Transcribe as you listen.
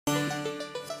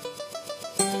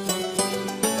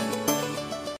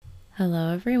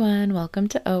Hello, everyone. Welcome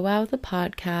to Oh Wow, the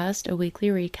podcast, a weekly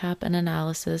recap and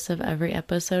analysis of every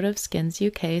episode of Skins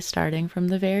UK starting from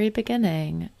the very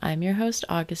beginning. I'm your host,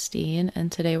 Augustine,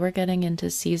 and today we're getting into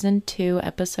Season 2,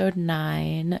 Episode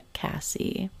 9,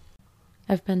 Cassie.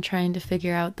 I've been trying to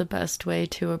figure out the best way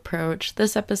to approach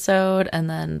this episode and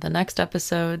then the next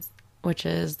episode, which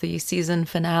is the season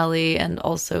finale and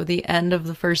also the end of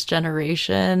the first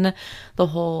generation, the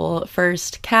whole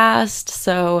first cast.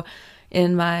 So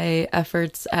in my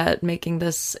efforts at making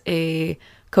this a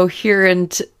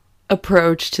coherent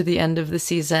approach to the end of the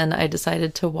season, I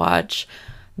decided to watch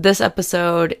this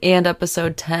episode and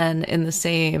episode 10 in the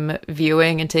same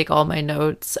viewing and take all my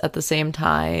notes at the same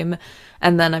time.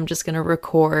 And then I'm just going to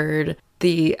record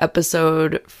the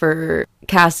episode for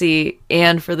Cassie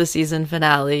and for the season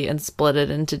finale and split it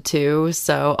into two.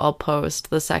 So I'll post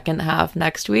the second half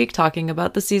next week talking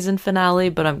about the season finale,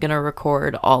 but I'm going to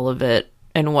record all of it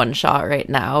in one shot right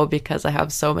now because I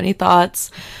have so many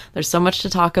thoughts. There's so much to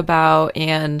talk about,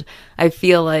 and I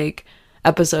feel like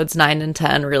episodes 9 and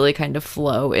 10 really kind of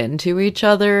flow into each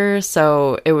other,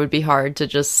 so it would be hard to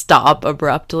just stop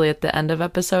abruptly at the end of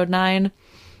episode 9.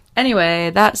 Anyway,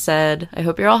 that said, I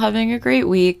hope you're all having a great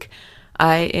week.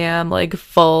 I am like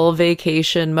full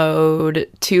vacation mode,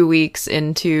 2 weeks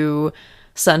into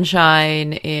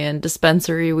sunshine and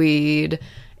dispensary weed,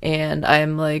 and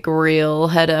I'm like real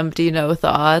head empty, no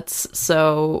thoughts.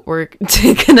 So we're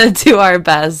gonna do our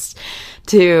best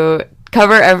to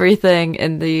cover everything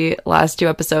in the last two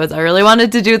episodes. I really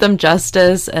wanted to do them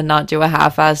justice and not do a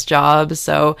half-assed job.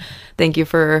 So thank you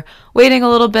for waiting a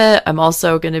little bit. I'm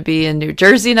also going to be in New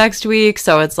Jersey next week.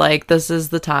 So it's like, this is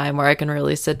the time where I can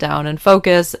really sit down and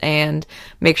focus and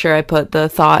make sure I put the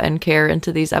thought and care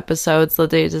into these episodes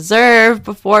that they deserve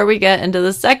before we get into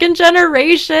the second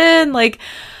generation. Like,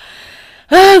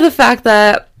 the fact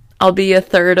that I'll be a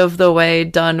third of the way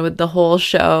done with the whole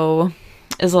show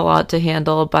is a lot to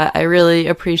handle, but I really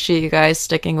appreciate you guys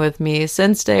sticking with me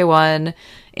since day one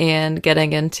and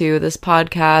getting into this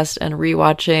podcast and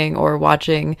rewatching or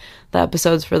watching the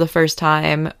episodes for the first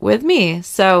time with me.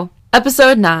 So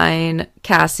episode 9,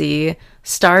 Cassie,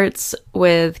 starts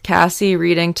with Cassie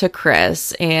reading to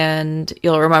Chris, and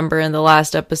you'll remember in the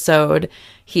last episode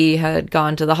he had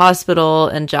gone to the hospital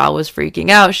and Jal was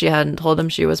freaking out. She hadn't told him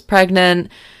she was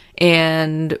pregnant,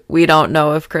 and we don't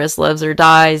know if Chris lives or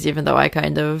dies, even though I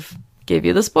kind of gave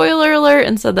you the spoiler alert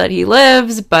and said that he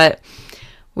lives. But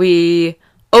we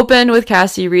open with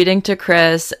Cassie reading to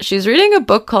Chris. She's reading a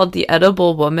book called The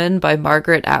Edible Woman by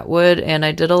Margaret Atwood, and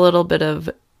I did a little bit of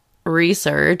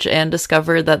research and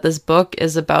discovered that this book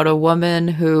is about a woman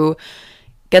who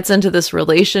gets into this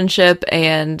relationship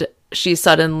and she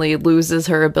suddenly loses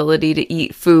her ability to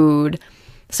eat food.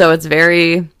 So it's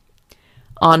very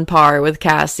on par with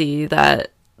Cassie,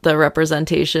 that the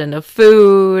representation of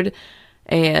food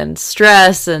and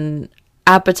stress and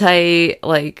appetite,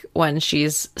 like when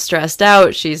she's stressed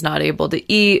out, she's not able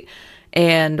to eat,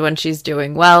 and when she's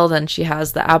doing well, then she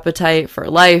has the appetite for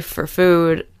life, for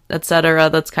food, etc.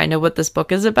 That's kind of what this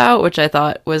book is about, which I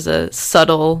thought was a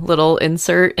subtle little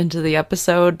insert into the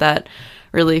episode that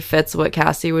really fits what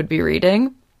Cassie would be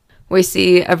reading. We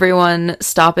see everyone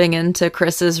stopping into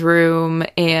Chris's room,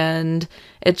 and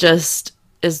it just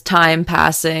is time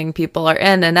passing. People are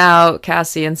in and out.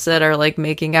 Cassie and Sid are like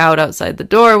making out outside the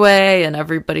doorway, and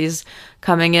everybody's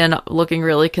coming in looking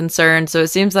really concerned. So it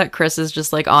seems that Chris is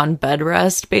just like on bed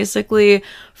rest basically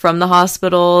from the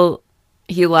hospital.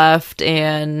 He left,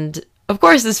 and of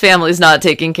course his family's not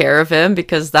taking care of him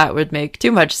because that would make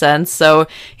too much sense. So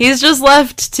he's just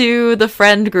left to the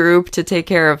friend group to take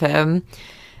care of him.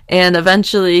 And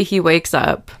eventually he wakes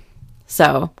up.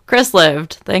 So Chris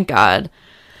lived, thank God.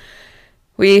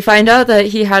 We find out that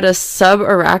he had a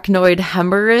subarachnoid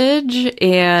hemorrhage,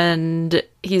 and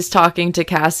he's talking to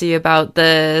Cassie about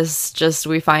this. Just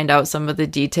we find out some of the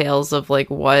details of like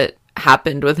what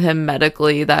happened with him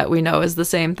medically that we know is the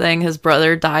same thing his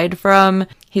brother died from.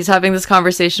 He's having this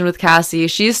conversation with Cassie.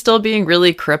 She's still being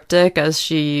really cryptic as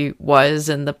she was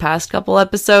in the past couple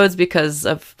episodes because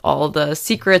of all the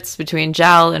secrets between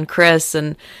Jal and Chris,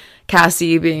 and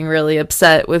Cassie being really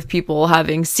upset with people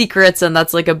having secrets. And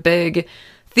that's like a big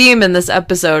theme in this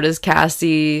episode, is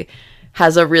Cassie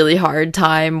has a really hard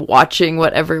time watching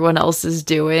what everyone else is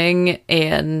doing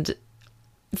and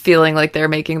feeling like they're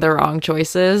making the wrong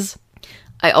choices.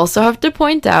 I also have to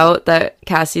point out that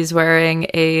Cassie's wearing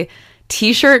a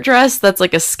t-shirt dress that's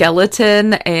like a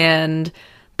skeleton, and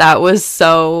that was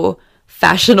so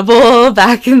fashionable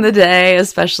back in the day,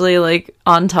 especially like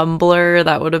on Tumblr.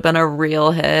 That would have been a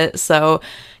real hit. So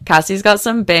Cassie's got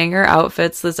some banger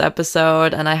outfits this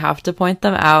episode, and I have to point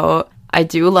them out. I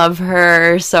do love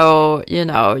her. So, you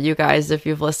know, you guys, if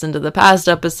you've listened to the past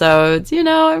episodes, you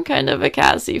know, I'm kind of a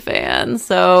Cassie fan.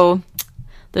 So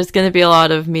there's going to be a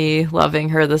lot of me loving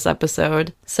her this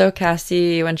episode. So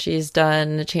Cassie, when she's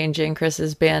done changing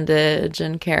Chris's bandage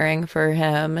and caring for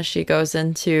him, she goes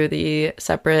into the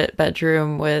separate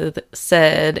bedroom with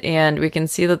Sid, and we can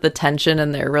see that the tension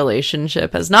in their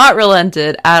relationship has not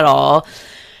relented at all.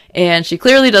 And she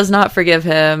clearly does not forgive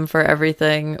him for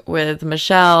everything with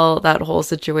Michelle. That whole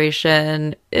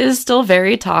situation is still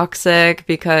very toxic,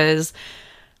 because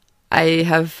I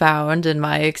have found in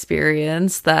my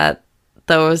experience that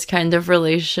those kind of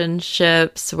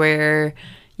relationships where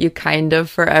you kind of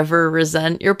forever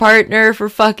resent your partner for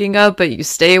fucking up, but you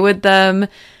stay with them,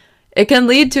 it can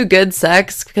lead to good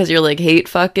sex because you're like hate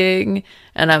fucking.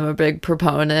 And I'm a big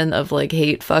proponent of like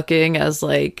hate fucking as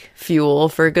like fuel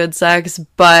for good sex,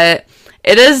 but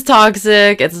it is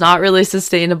toxic. It's not really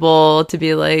sustainable to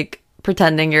be like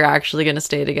pretending you're actually going to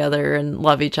stay together and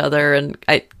love each other. And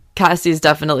Cassie's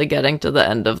definitely getting to the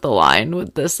end of the line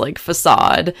with this like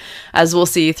facade. As we'll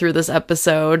see through this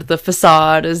episode, the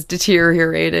facade is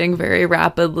deteriorating very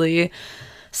rapidly.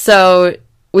 So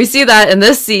we see that in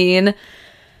this scene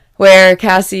where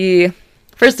Cassie,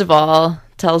 first of all,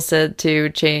 tells Sid to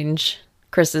change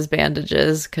Chris's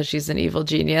bandages because she's an evil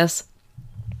genius.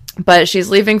 But she's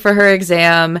leaving for her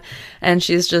exam and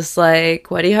she's just like,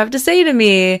 "What do you have to say to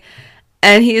me?"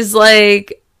 And he's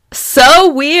like,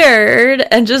 so weird,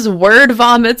 and just word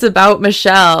vomits about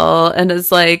Michelle, and is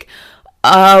like,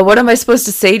 what am I supposed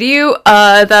to say to you?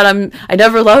 That I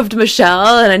never loved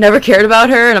Michelle, and I never cared about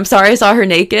her, and I'm sorry I saw her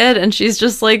naked. And she's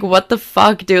just like, what the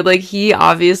fuck, dude? Like, he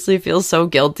obviously feels so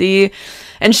guilty,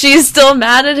 and she's still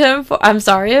mad at him I'm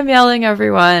sorry I'm yelling,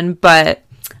 everyone, but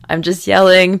I'm just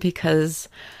yelling because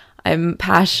I'm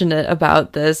passionate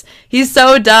about this. He's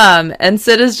so dumb, and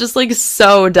Sid is just like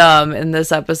so dumb in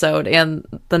this episode and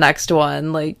the next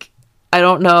one. Like, I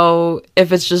don't know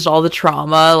if it's just all the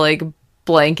trauma like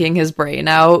blanking his brain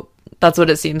out. That's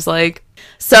what it seems like.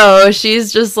 So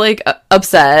she's just like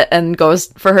upset and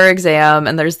goes for her exam,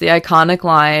 and there's the iconic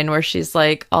line where she's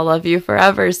like, "I'll love you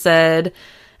forever, Sid."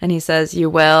 And he says,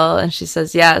 "You will?" And she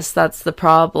says, "Yes, that's the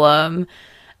problem."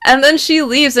 And then she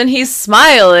leaves and he's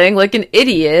smiling like an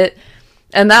idiot.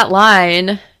 And that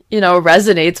line, you know,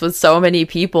 resonates with so many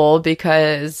people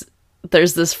because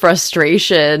there's this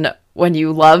frustration when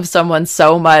you love someone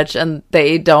so much and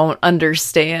they don't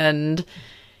understand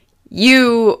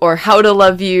you or how to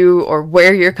love you or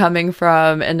where you're coming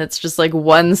from. And it's just like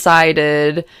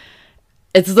one-sided.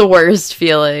 It's the worst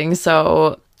feeling.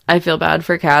 So I feel bad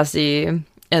for Cassie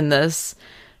in this.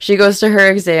 She goes to her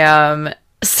exam.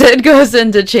 Sid goes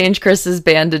in to change Chris's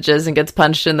bandages and gets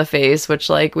punched in the face, which,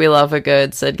 like, we love a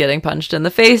good Sid getting punched in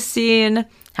the face scene.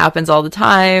 Happens all the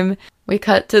time. We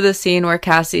cut to the scene where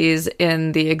Cassie's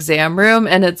in the exam room,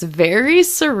 and it's very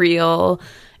surreal.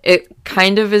 It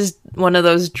kind of is one of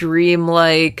those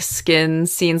dreamlike skin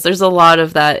scenes. There's a lot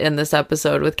of that in this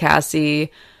episode with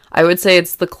Cassie. I would say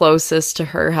it's the closest to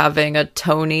her having a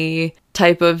Tony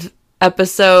type of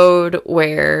episode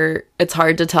where it's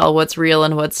hard to tell what's real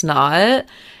and what's not.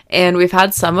 And we've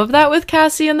had some of that with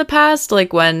Cassie in the past,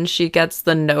 like when she gets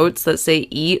the notes that say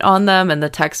eat on them and the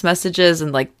text messages,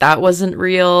 and like that wasn't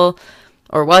real.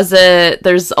 Or was it?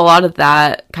 There's a lot of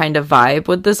that kind of vibe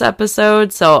with this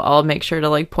episode, so I'll make sure to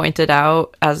like point it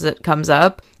out as it comes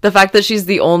up. The fact that she's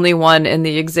the only one in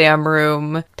the exam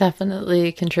room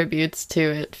definitely contributes to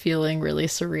it feeling really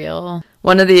surreal.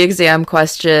 One of the exam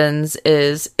questions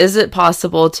is it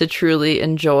possible to truly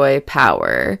enjoy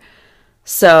power?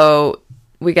 So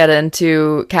we get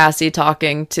into Cassie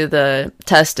talking to the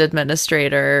test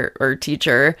administrator or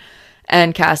teacher,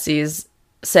 and Cassie's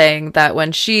saying that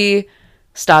when she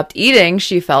stopped eating,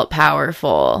 she felt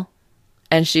powerful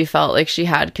and she felt like she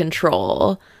had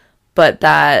control, but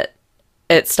that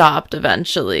it stopped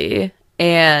eventually.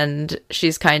 And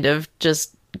she's kind of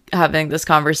just having this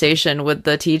conversation with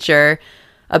the teacher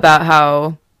about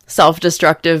how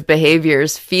self-destructive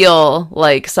behaviors feel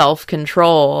like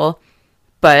self-control,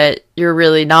 but you're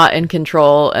really not in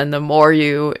control. And the more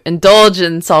you indulge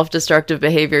in self-destructive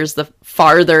behaviors, the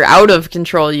farther out of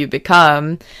control you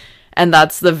become. And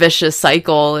that's the vicious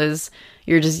cycle, is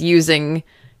you're just using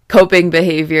coping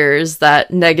behaviors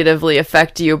that negatively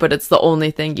affect you, but it's the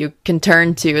only thing you can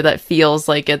turn to that feels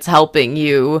like it's helping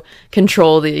you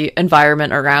control the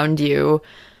environment around you.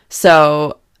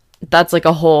 So that's like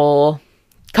a whole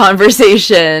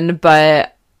conversation,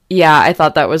 but yeah, I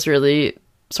thought that was really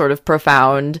sort of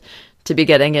profound to be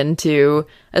getting into,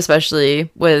 especially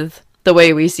with the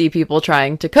way we see people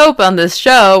trying to cope on this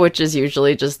show, which is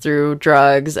usually just through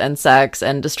drugs and sex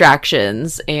and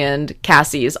distractions. And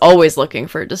Cassie is always looking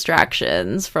for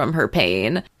distractions from her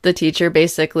pain. The teacher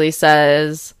basically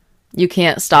says, you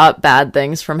can't stop bad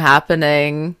things from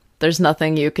happening. There's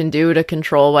nothing you can do to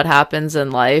control what happens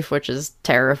in life, which is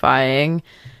terrifying.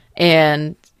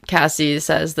 And Cassie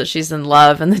says that she's in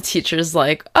love, and the teacher's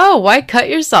like, oh, why cut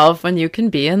yourself when you can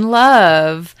be in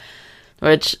love?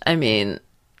 Which, I mean,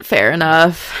 fair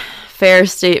enough. Fair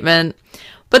statement.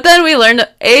 But then we learned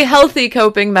a healthy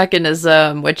coping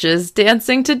mechanism, which is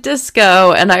dancing to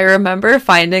disco. And I remember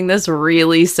finding this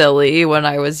really silly when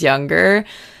I was younger.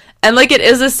 And like, it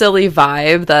is a silly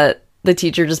vibe that the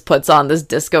teacher just puts on this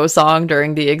disco song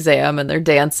during the exam and they're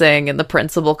dancing and the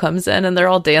principal comes in and they're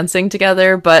all dancing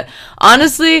together. But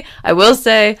honestly, I will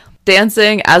say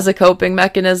dancing as a coping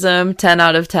mechanism, 10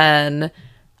 out of 10.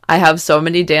 I have so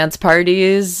many dance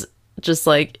parties just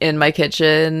like in my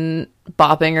kitchen,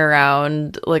 bopping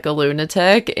around like a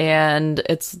lunatic, and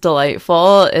it's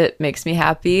delightful. It makes me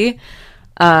happy.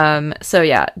 So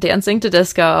yeah, dancing to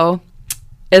disco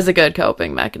is a good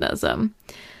coping mechanism.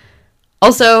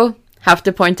 Also, have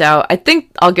to point out, I think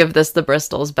I'll give this the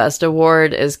Bristol's Best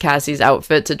Award, is Cassie's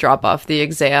outfit to drop off the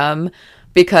exam,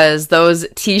 because those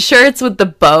t-shirts with the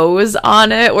bows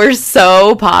on it were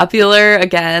so popular,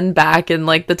 again, back in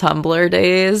like the Tumblr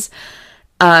days.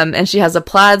 And she has a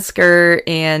plaid skirt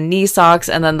and knee socks,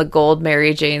 and then the gold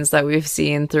Mary Janes that we've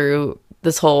seen through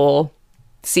this whole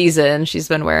season. She's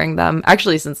been wearing them,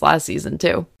 actually, since last season,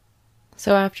 too.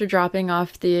 So after dropping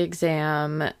off the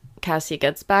exam, Cassie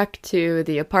gets back to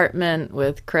the apartment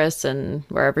with Chris and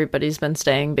where everybody's been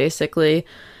staying, basically.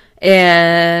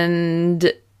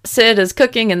 And Sid is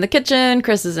cooking in the kitchen.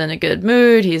 Chris is in a good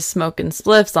mood. He's smoking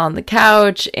spliffs on the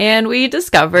couch. And we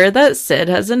discover that Sid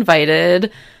has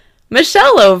invited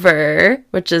Michelle over,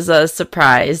 which is a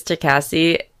surprise to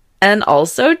Cassie, and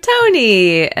also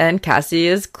Tony. And Cassie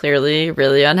is clearly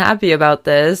really unhappy about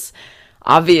this.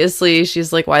 Obviously,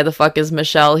 she's like, why the fuck is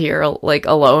Michelle here, like,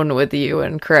 alone with you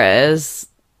and Chris?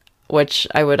 Which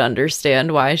I would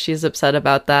understand why she's upset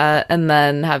about that. And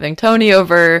then having Tony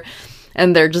over,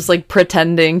 and they're just, like,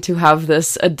 pretending to have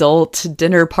this adult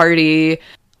dinner party,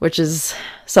 which is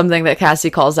something that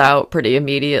Cassie calls out pretty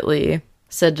immediately.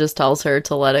 Sid just tells her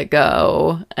to let it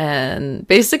go. And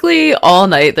basically all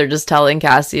night they're just telling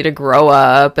Cassie to grow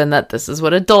up and that this is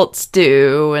what adults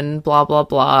do and blah, blah,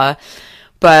 blah.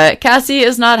 But Cassie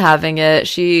is not having it.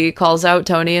 She calls out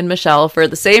Tony and Michelle for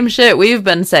the same shit we've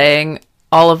been saying,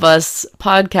 all of us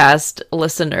podcast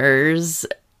listeners,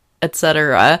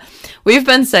 etc. We've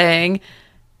been saying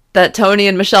that Tony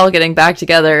and Michelle getting back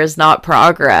together is not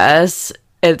progress.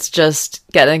 It's just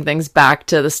getting things back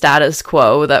to the status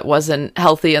quo that wasn't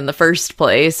healthy in the first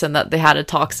place, and that they had a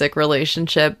toxic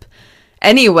relationship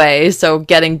anyway, so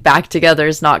getting back together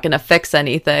is not going to fix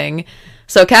anything.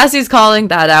 So Cassie's calling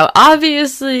that out.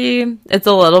 Obviously, it's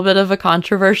a little bit of a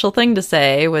controversial thing to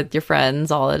say with your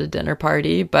friends all at a dinner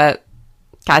party, but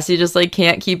Cassie just, like,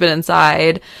 can't keep it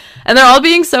inside. And they're all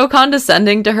being so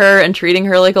condescending to her and treating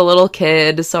her like a little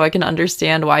kid, so I can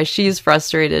understand why she's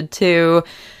frustrated too.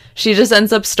 She just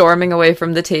ends up storming away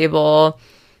from the table.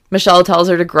 Michelle tells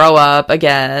her to grow up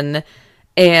again.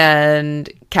 And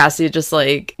Cassie just,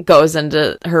 like, goes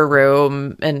into her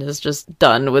room and is just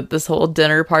done with this whole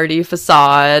dinner party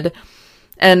facade.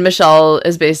 And Michelle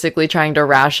is basically trying to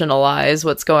rationalize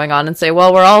what's going on and say,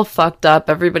 well, we're all fucked up.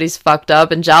 Everybody's fucked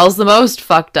up. And Jal's the most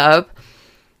fucked up.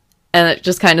 And it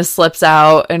just kind of slips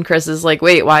out. And Chris is like,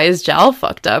 wait, why is Jal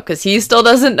fucked up? Because he still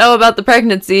doesn't know about the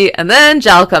pregnancy. And then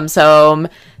Jal comes home.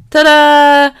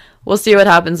 Ta-da! We'll see what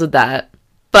happens with that.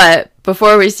 But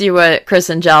before we see what Chris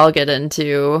and Jal get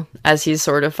into as he's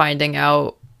sort of finding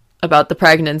out about the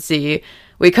pregnancy,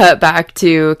 we cut back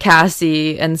to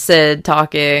Cassie and Sid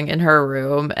talking in her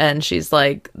room, and she's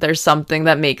like, there's something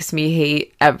that makes me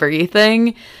hate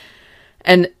everything.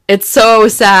 And it's so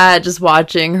sad just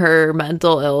watching her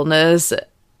mental illness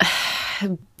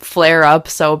flare up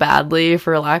so badly,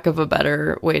 for lack of a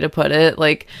better way to put it.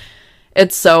 Like,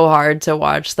 it's so hard to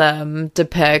watch them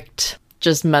depict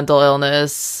just mental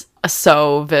illness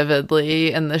so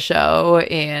vividly in the show.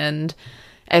 And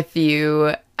if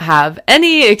you have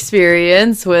any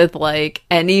experience with, like,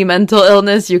 any mental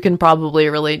illness, you can probably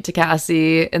relate to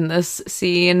Cassie in this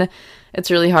scene. It's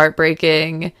really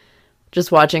heartbreaking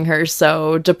just watching her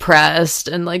so depressed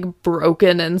and, like,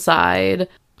 broken inside.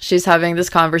 She's having this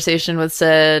conversation with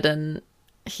Sid, and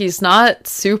he's not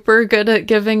super good at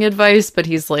giving advice, but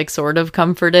he's, like, sort of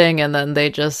comforting, and then they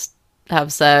just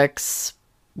have sex,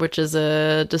 which is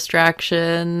a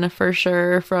distraction for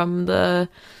sure from the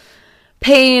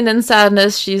pain and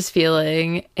sadness she's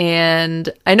feeling.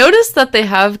 And I noticed that they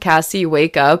have Cassie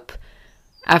wake up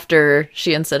after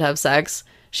she and Sid have sex.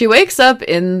 She wakes up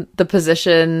in the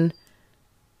position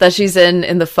that she's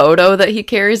in the photo that he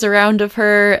carries around of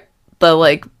her, the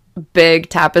like big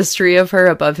tapestry of her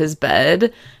above his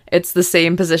bed. It's the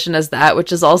same position as that,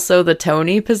 which is also the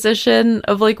Tony position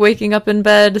of like waking up in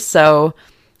bed. So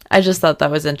I just thought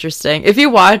that was interesting. If you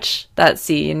watch that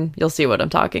scene, you'll see what I'm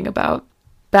talking about.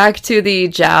 Back to the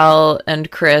Jal and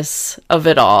Chris of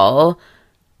it all.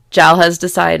 Jal has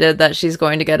decided that she's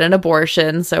going to get an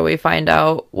abortion, so we find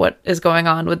out what is going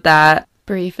on with that.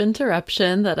 Brief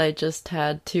interruption that I just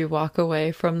had to walk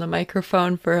away from the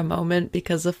microphone for a moment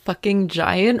because a fucking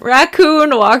giant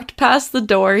raccoon walked past the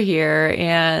door here,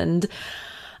 and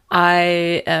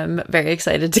I am very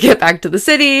excited to get back to the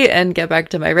city and get back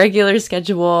to my regular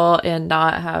schedule and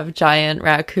not have giant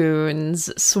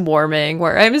raccoons swarming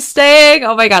where I'm staying.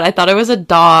 Oh my god, I thought it was a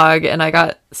dog and I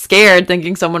got scared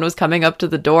thinking someone was coming up to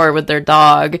the door with their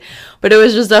dog, but it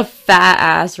was just a fat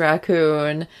ass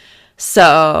raccoon.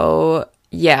 So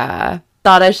yeah,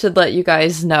 thought I should let you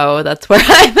guys know that's where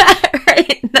I'm at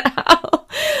right now.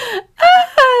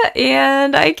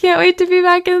 And I can't wait to be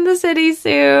back in the city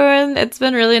soon. It's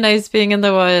been really nice being in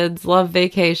the woods. Love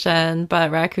vacation, but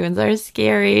raccoons are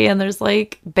scary and there's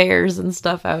like bears and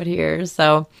stuff out here.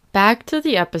 So back to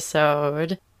the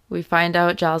episode. We find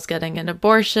out Jal's getting an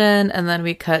abortion, and then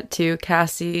we cut to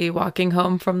Cassie walking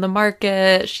home from the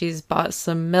market. She's bought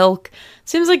some milk.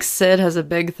 Seems like Sid has a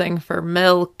big thing for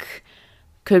milk.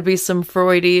 Could be some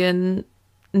Freudian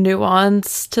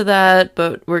nuance to that,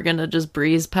 but we're gonna just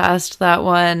breeze past that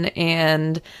one.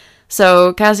 And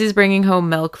so Cassie's bringing home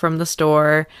milk from the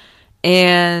store,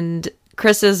 and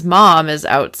Chris's mom is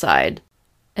outside.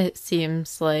 It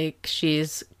seems like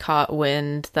she's caught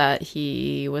wind that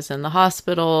he was in the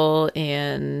hospital,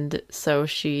 and so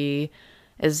she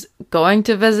is going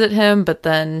to visit him, but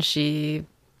then she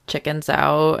chickens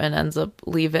out and ends up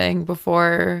leaving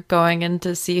before going in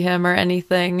to see him or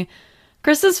anything.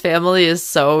 Chris's family is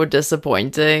so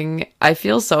disappointing. I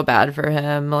feel so bad for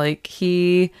him. Like,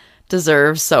 he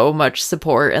deserves so much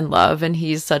support and love, and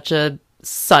he's such a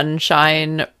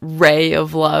sunshine ray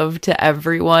of love to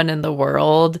everyone in the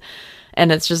world.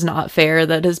 And it's just not fair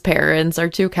that his parents are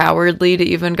too cowardly to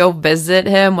even go visit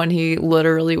him when he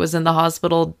literally was in the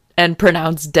hospital and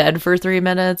pronounced dead for 3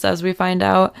 minutes, as we find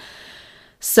out.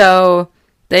 So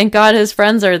thank God his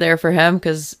friends are there for him,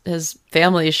 because his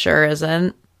family sure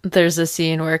isn't. There's a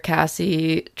scene where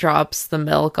Cassie drops the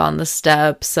milk on the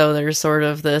steps, so there's sort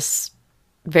of this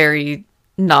very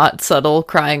not subtle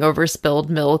crying over spilled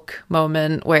milk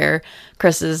moment where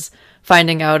Chris is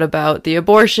finding out about the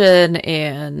abortion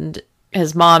and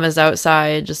his mom is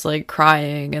outside just like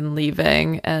crying and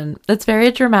leaving, and it's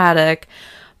very dramatic.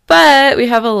 But we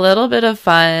have a little bit of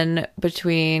fun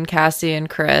between Cassie and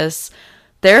Chris.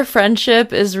 Their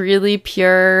friendship is really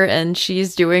pure, and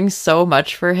she's doing so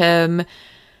much for him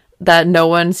that no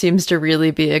one seems to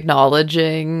really be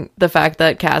acknowledging the fact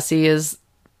that Cassie is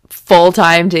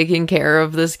full-time taking care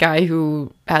of this guy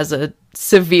who has a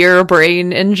severe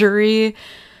brain injury,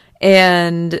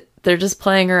 and they're just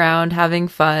playing around, having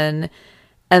fun.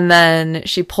 And then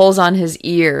she pulls on his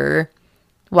ear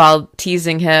while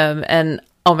teasing him, and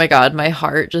oh my god, my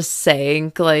heart just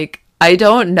sank. Like, I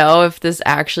don't know if this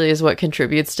actually is what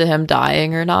contributes to him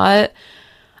dying or not.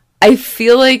 I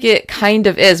feel like it kind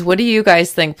of is. What do you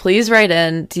guys think? Please write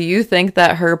in. Do you think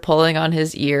that her pulling on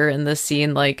his ear in this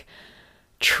scene, like,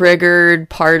 triggered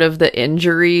part of the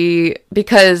injury?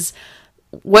 Because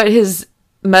what his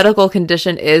medical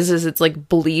condition is it's like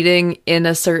bleeding in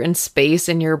a certain space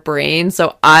in your brain.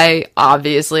 So I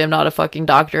obviously am not a fucking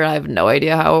doctor, and I have no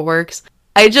idea how it works.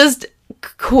 I just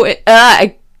quit.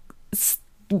 I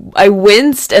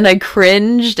winced and I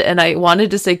cringed, and I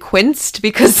wanted to say quinced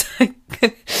because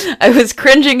I was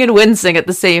cringing and wincing at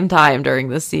the same time during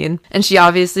this scene. And she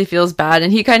obviously feels bad,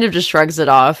 and he kind of just shrugs it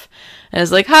off and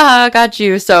is like, haha, got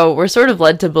you. So we're sort of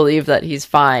led to believe that he's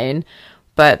fine,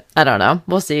 but I don't know.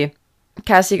 We'll see.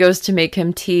 Cassie goes to make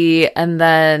him tea, and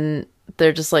then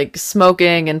they're just like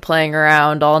smoking and playing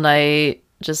around all night,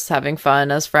 just having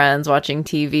fun as friends, watching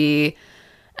TV.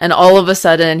 And all of a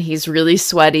sudden, he's really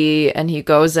sweaty, and he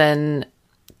goes in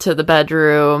to the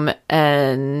bedroom,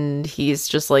 and he's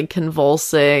just, like,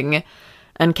 convulsing.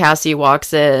 And Cassie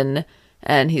walks in,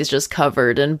 and he's just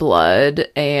covered in blood,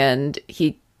 and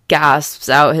he gasps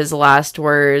out his last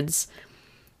words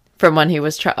from when he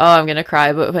was I'm gonna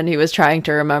cry, but when he was trying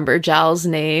to remember Jal's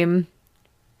name.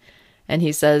 And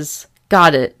he says,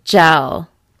 "Got it, Jal,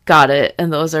 got it."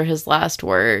 And those are his last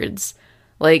words.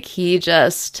 Like, he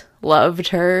just loved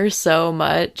her so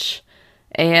much,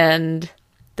 and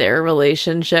their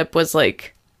relationship was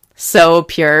like so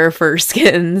pure for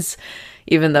Skins,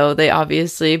 even though they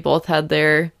obviously both had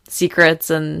their secrets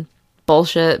and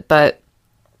bullshit, but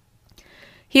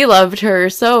he loved her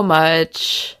so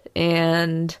much,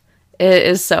 and it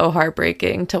is so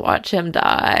heartbreaking to watch him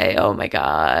die. Oh my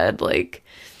god, like,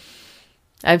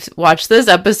 I've watched this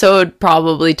episode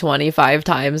probably 25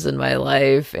 times in my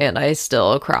life, and I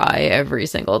still cry every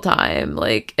single time.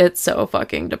 Like, it's so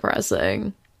fucking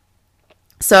depressing.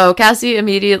 So Cassie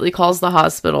immediately calls the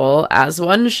hospital, as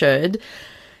one should,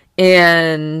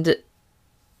 and,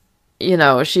 you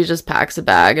know, she just packs a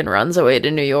bag and runs away to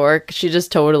New York. She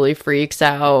just totally freaks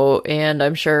out, and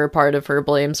I'm sure part of her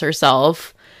blames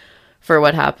herself for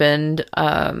what happened.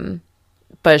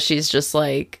 But she's just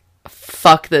like,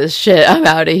 fuck this shit, I'm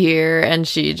out of here, and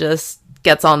she just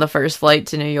gets on the first flight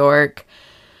to New York.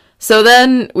 So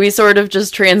then we sort of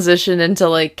just transition into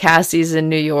like Cassie's in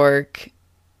New York,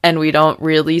 and we don't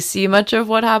really see much of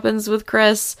what happens with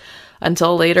Chris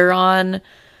until later on.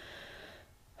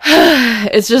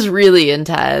 It's just really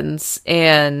intense,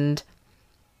 and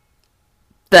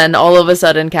then all of a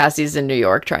sudden Cassie's in New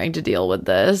York trying to deal with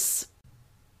this.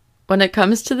 When it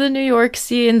comes to the New York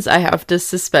scenes, I have to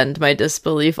suspend my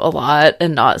disbelief a lot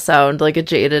and not sound like a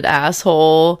jaded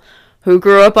asshole who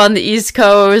grew up on the East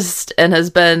Coast and has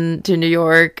been to New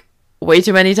York way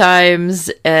too many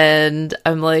times. And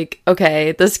I'm like,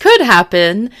 okay, this could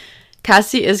happen.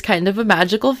 Cassie is kind of a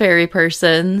magical fairy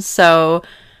person, so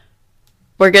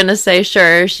we're gonna say,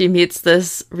 sure, she meets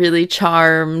this really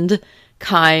charmed,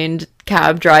 kind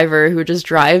cab driver who just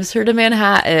drives her to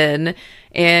Manhattan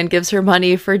and gives her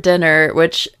money for dinner,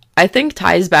 which I think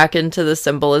ties back into the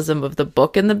symbolism of the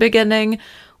book in the beginning,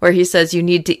 where he says you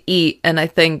need to eat, and I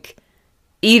think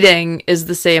eating is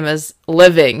the same as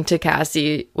living to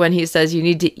Cassie. When he says you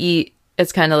need to eat,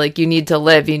 it's kind of like you need to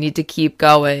live, you need to keep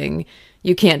going,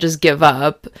 you can't just give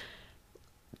up.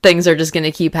 Things are just going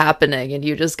to keep happening, and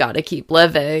you just got to keep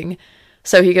living.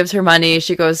 So he gives her money.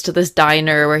 She goes to this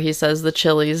diner where he says the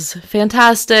chili's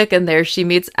fantastic, and there she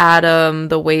meets Adam,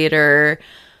 the waiter,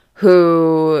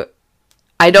 who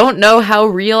I don't know how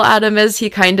real Adam is.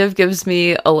 He kind of gives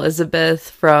me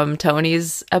Elizabeth from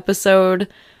Tony's episode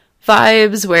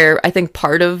vibes, where I think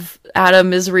part of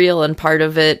Adam is real and part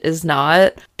of it is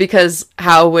not, because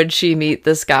how would she meet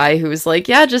this guy who's like,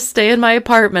 yeah, just stay in my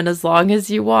apartment as long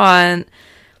as you want?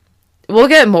 We'll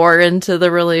get more into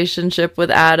the relationship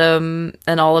with Adam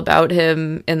and all about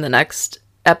him in the next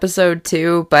episode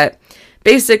too, but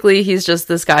basically he's just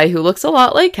this guy who looks a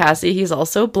lot like Cassie. He's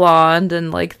also blonde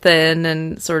and like thin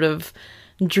and sort of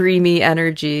dreamy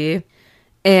energy,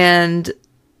 and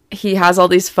he has all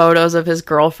these photos of his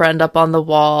girlfriend up on the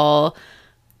wall.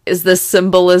 Is this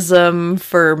symbolism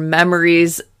for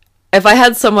memories? If I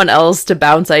had someone else to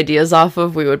bounce ideas off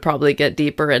of, we would probably get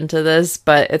deeper into this,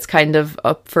 but it's kind of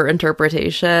up for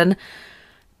interpretation.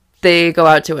 They go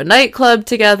out to a nightclub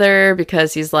together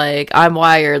because he's like, I'm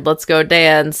wired, let's go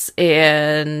dance.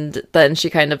 And then she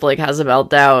kind of like has a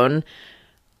meltdown.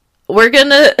 We're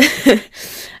gonna...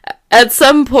 At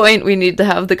some point, we need to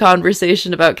have the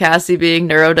conversation about Cassie being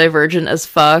neurodivergent as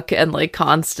fuck and like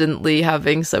constantly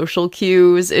having social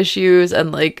cues issues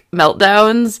and like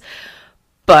meltdowns.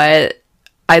 But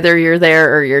either you're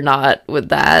there or you're not with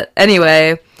that.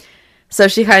 Anyway, so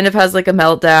she kind of has like a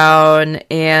meltdown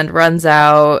and runs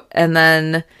out, and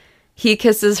then he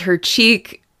kisses her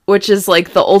cheek, which is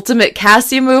like the ultimate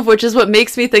Cassie move, which is what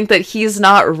makes me think that he's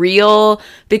not real,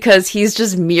 because he's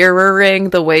just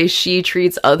mirroring the way she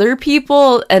treats other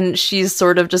people, and she's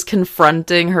sort of just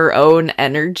confronting her own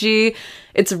energy.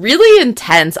 It's really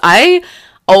intense. I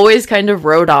always kind of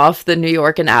wrote off the New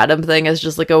York and Adam thing as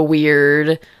just like a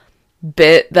weird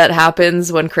bit that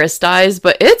happens when Chris dies,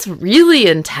 but it's really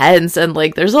intense, and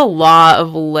like there's a lot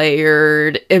of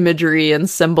layered imagery and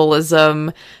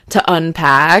symbolism to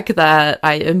unpack that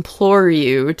I implore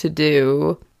you to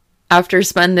do. After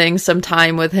spending some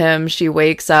time with him, she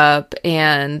wakes up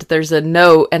and there's a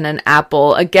note and an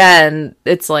apple. Again,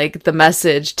 it's like the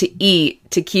message to eat,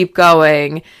 to keep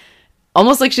going.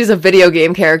 Almost like she's a video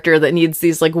game character that needs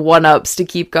these like one-ups to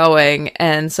keep going.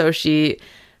 And so she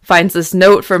finds this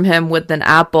note from him with an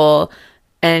apple,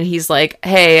 and he's like,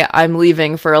 hey, I'm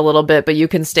leaving for a little bit, but you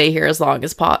can stay here as long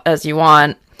as you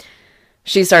want.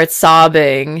 She starts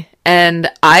sobbing,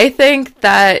 and I think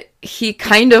that he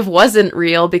kind of wasn't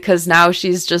real, because now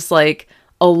she's just like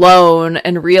alone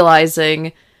and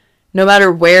realizing no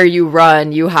matter where you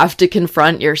run, you have to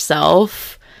confront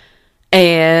yourself,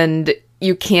 and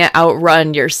you can't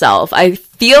outrun yourself. I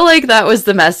feel like that was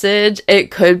the message. It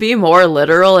could be more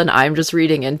literal and I'm just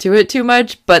reading into it too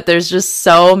much, but there's just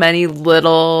so many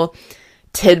little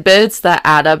tidbits that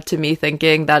add up to me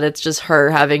thinking that it's just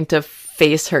her having to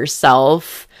face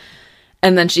herself.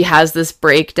 And then she has this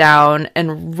breakdown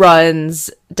and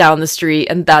runs down the street,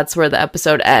 and that's where the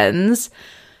episode ends.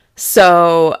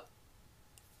 So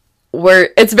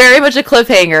it's very much a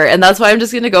cliffhanger, and that's why I'm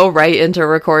just going to go right into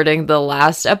recording the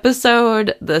last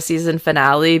episode, the season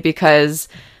finale, because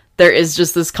there is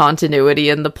just this continuity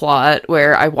in the plot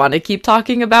where I want to keep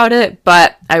talking about it.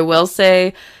 But I will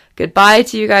say goodbye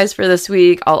to you guys for this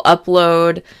week. I'll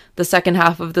upload the second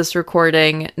half of this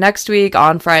recording next week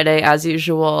on Friday as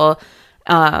usual.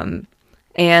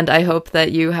 And I hope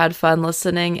that you had fun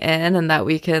listening in and that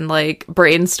we can like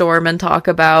brainstorm and talk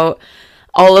about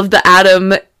all of the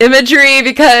Adam imagery,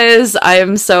 because I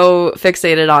am so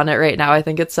fixated on it right now. I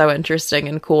think it's so interesting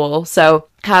and cool. So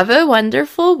have a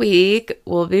wonderful week.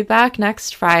 We'll be back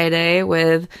next Friday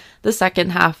with the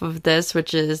second half of this,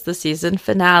 which is the season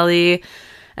finale.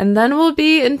 And then we'll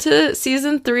be into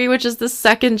season 3, which is the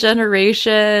second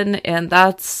generation. And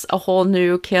that's a whole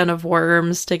new can of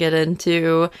worms to get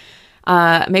into.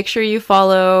 Make sure you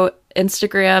follow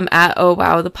Instagram at Oh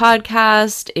Wow the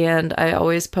Podcast, and I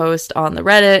always post on the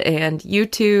Reddit and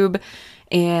YouTube.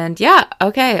 And yeah,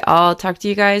 okay, I'll talk to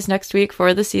you guys next week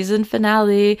for the season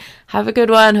finale. Have a good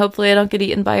one. Hopefully I don't get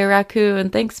eaten by a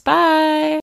raccoon. Thanks, bye!